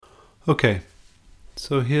Okay,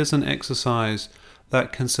 so here's an exercise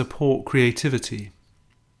that can support creativity.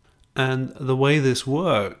 And the way this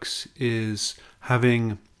works is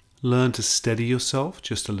having learned to steady yourself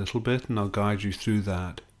just a little bit, and I'll guide you through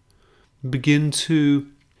that. Begin to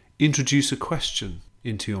introduce a question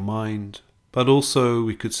into your mind, but also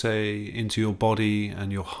we could say into your body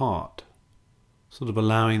and your heart, sort of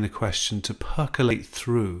allowing the question to percolate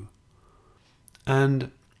through.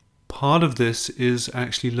 And part of this is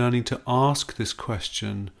actually learning to ask this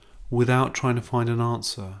question without trying to find an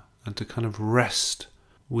answer, and to kind of rest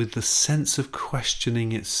with the sense of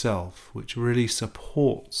questioning itself, which really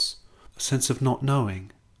supports a sense of not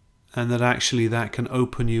knowing, and that actually that can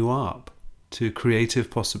open you up to creative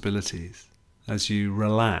possibilities as you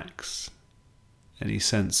relax any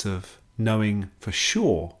sense of knowing for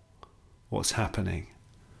sure what's happening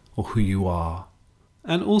or who you are.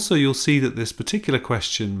 And also you'll see that this particular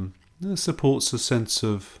question supports a sense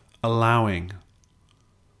of allowing,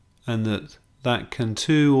 and that can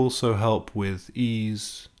too also help with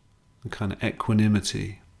ease and kind of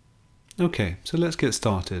equanimity. Okay, so let's get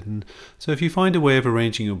started. And so if you find a way of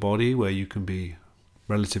arranging your body where you can be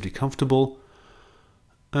relatively comfortable,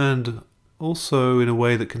 and also in a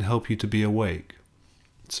way that can help you to be awake.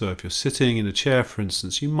 So if you're sitting in a chair, for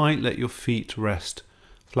instance, you might let your feet rest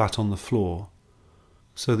flat on the floor,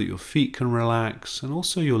 so that your feet can relax, and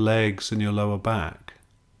also your legs and your lower back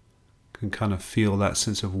can kind of feel that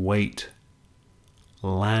sense of weight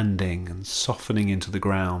landing and softening into the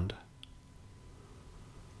ground.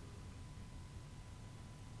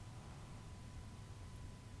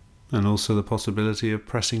 And also the possibility of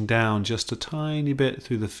pressing down just a tiny bit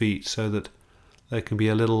through the feet so that there can be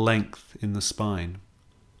a little length in the spine.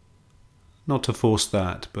 Not to force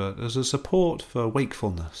that, but as a support for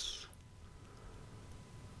wakefulness.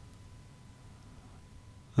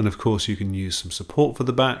 And of course you can use some support for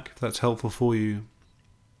the back if that's helpful for you.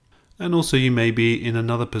 And also you may be in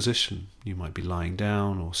another position. You might be lying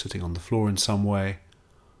down or sitting on the floor in some way.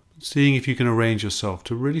 Seeing if you can arrange yourself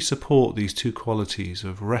to really support these two qualities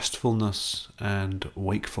of restfulness and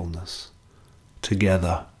wakefulness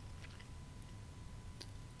together.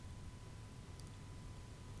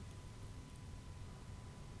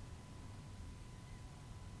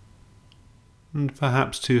 And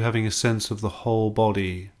perhaps too having a sense of the whole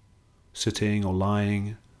body, sitting or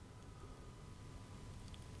lying.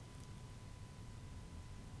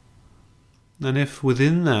 And if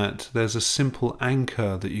within that there's a simple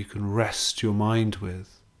anchor that you can rest your mind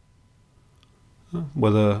with,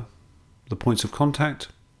 whether the points of contact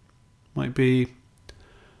might be,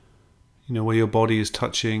 where your body is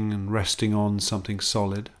touching and resting on something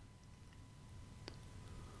solid,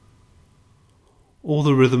 or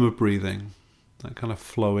the rhythm of breathing, that kind of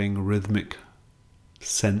flowing rhythmic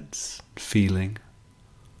sense, feeling.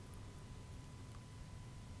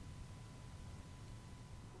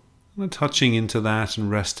 And touching into that and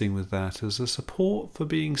resting with that as a support for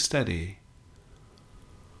being steady.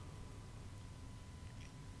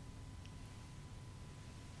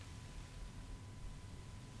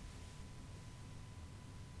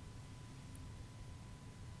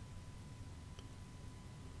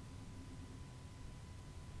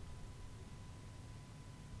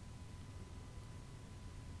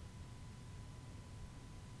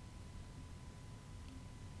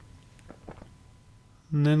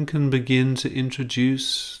 And then can begin to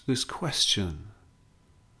introduce this question,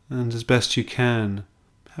 and as best you can,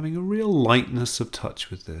 having a real lightness of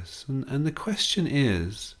touch with this. And the question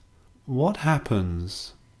is, what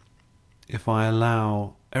happens if I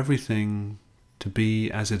allow everything to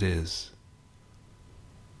be as it is?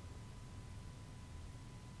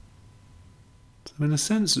 So in a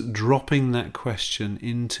sense, dropping that question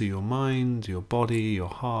into your mind, your body, your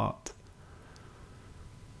heart,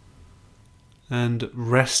 and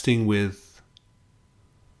resting with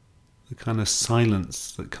the kind of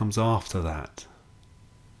silence that comes after that.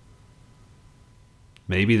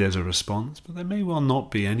 Maybe there's a response, but there may well not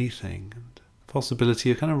be anything. And the possibility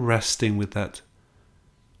of kind of resting with that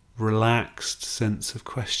relaxed sense of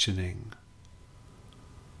questioning.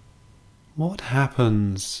 What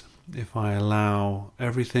happens if I allow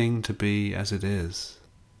everything to be as it is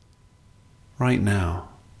right now?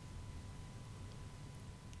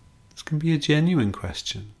 This can be a genuine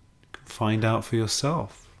question. You can find out for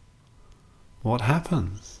yourself what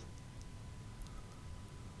happens.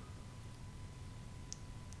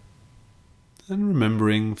 And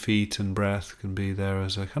remembering feet and breath can be there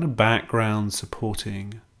as a kind of background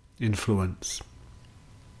supporting influence.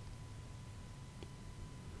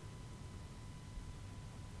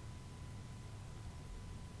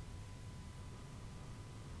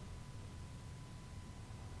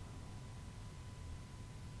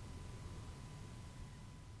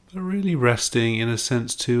 but really resting in a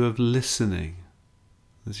sense too of listening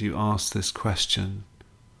as you ask this question.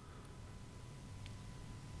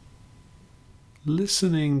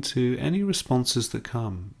 Listening to any responses that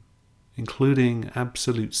come, including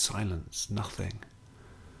absolute silence, nothing.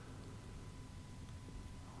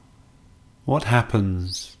 What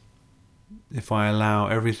happens if I allow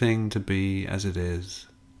everything to be as it is?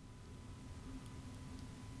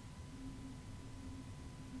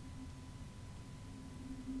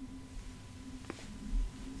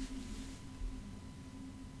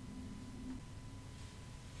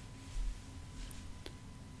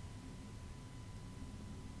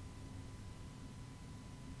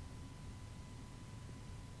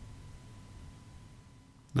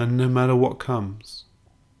 And no matter what comes,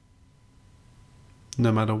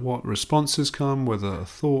 no matter what responses come, whether a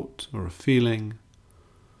thought or a feeling,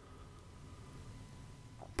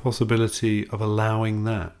 possibility of allowing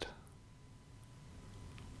that,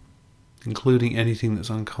 including anything that's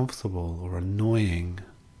uncomfortable or annoying.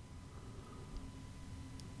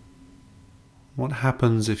 What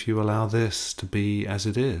happens if you allow this to be as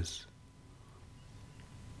it is?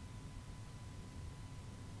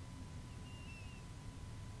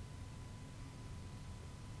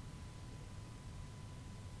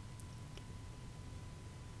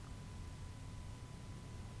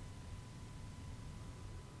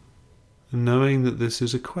 And knowing that this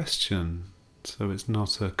is a question, so it's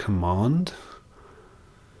not a command.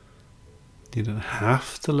 You don't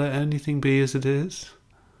have to let anything be as it is.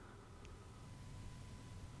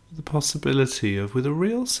 The possibility of, with a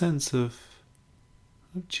real sense of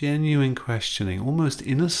genuine questioning, almost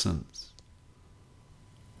innocence,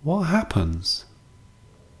 what happens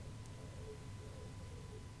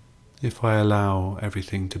if I allow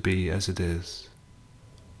everything to be as it is?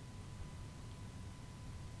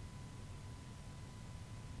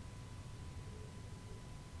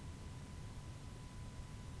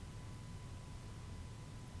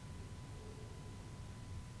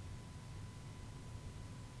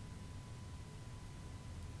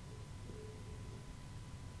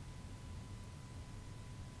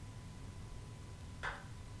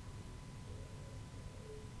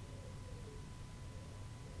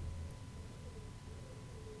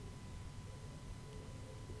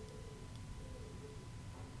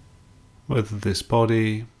 Whether this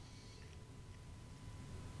body,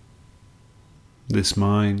 this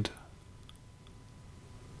mind,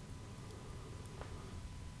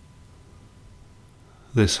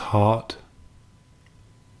 this heart,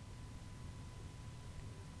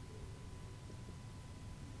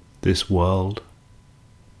 this world,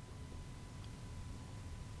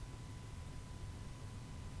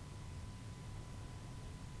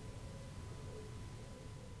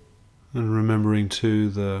 and remembering too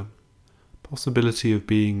the possibility of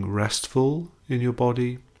being restful in your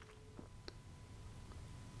body,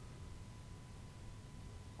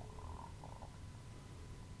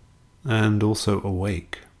 and also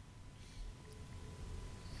awake.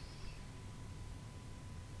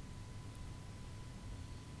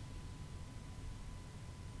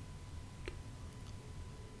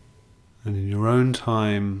 And in your own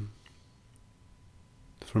time,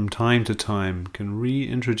 from time to time, can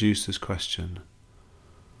reintroduce this question.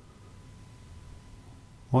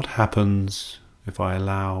 What happens if I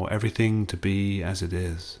allow everything to be as it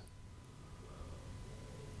is?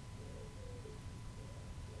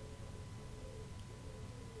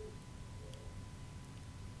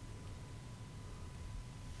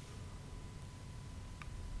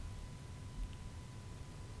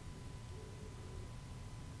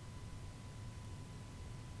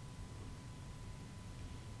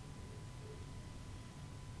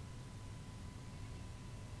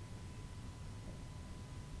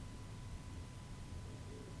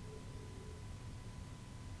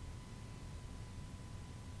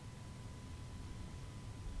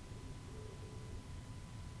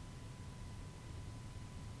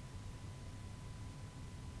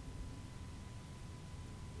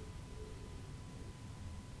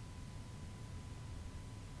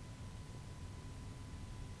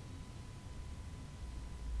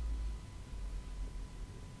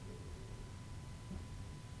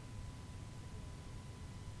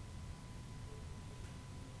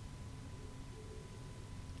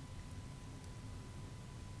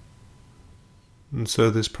 And so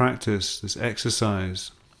this practice, this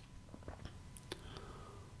exercise,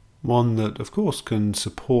 one that of course can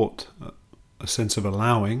support a sense of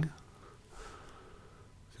allowing,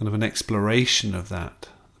 kind of an exploration of that,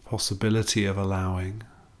 the possibility of allowing,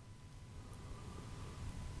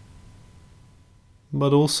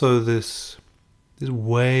 but also this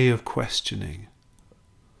way of questioning,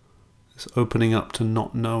 this opening up to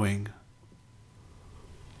not knowing.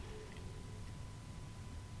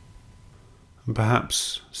 And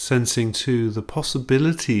perhaps sensing too the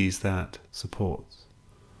possibilities that supports.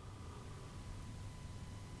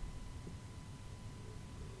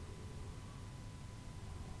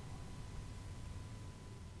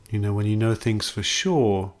 You know, when you know things for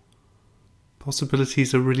sure,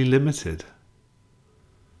 possibilities are really limited.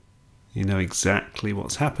 You know exactly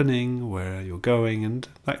what's happening, where you're going, and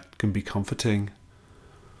that can be comforting.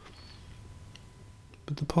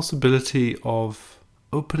 But the possibility of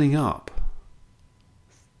opening up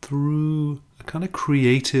through a kind of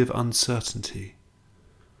creative uncertainty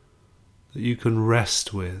that you can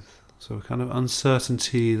rest with, so a kind of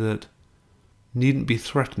uncertainty that needn't be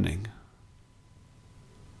threatening.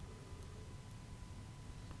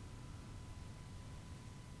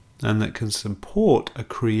 And that can support a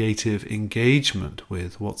creative engagement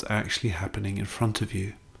with what's actually happening in front of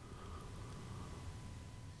you.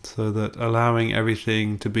 So that allowing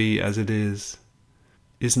everything to be as it is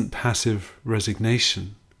isn't passive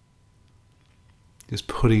resignation, just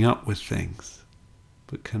putting up with things,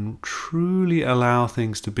 but can truly allow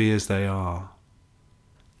things to be as they are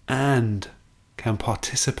and can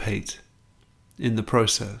participate in the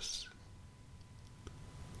process.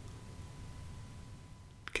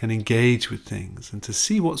 Can engage with things and to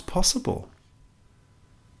see what's possible.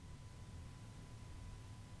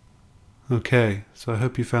 Okay, so I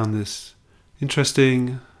hope you found this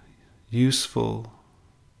interesting, useful,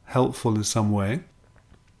 helpful in some way.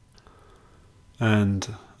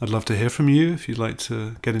 And I'd love to hear from you if you'd like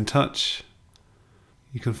to get in touch.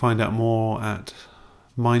 You can find out more at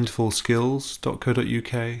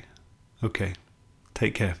mindfulskills.co.uk. Okay,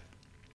 take care.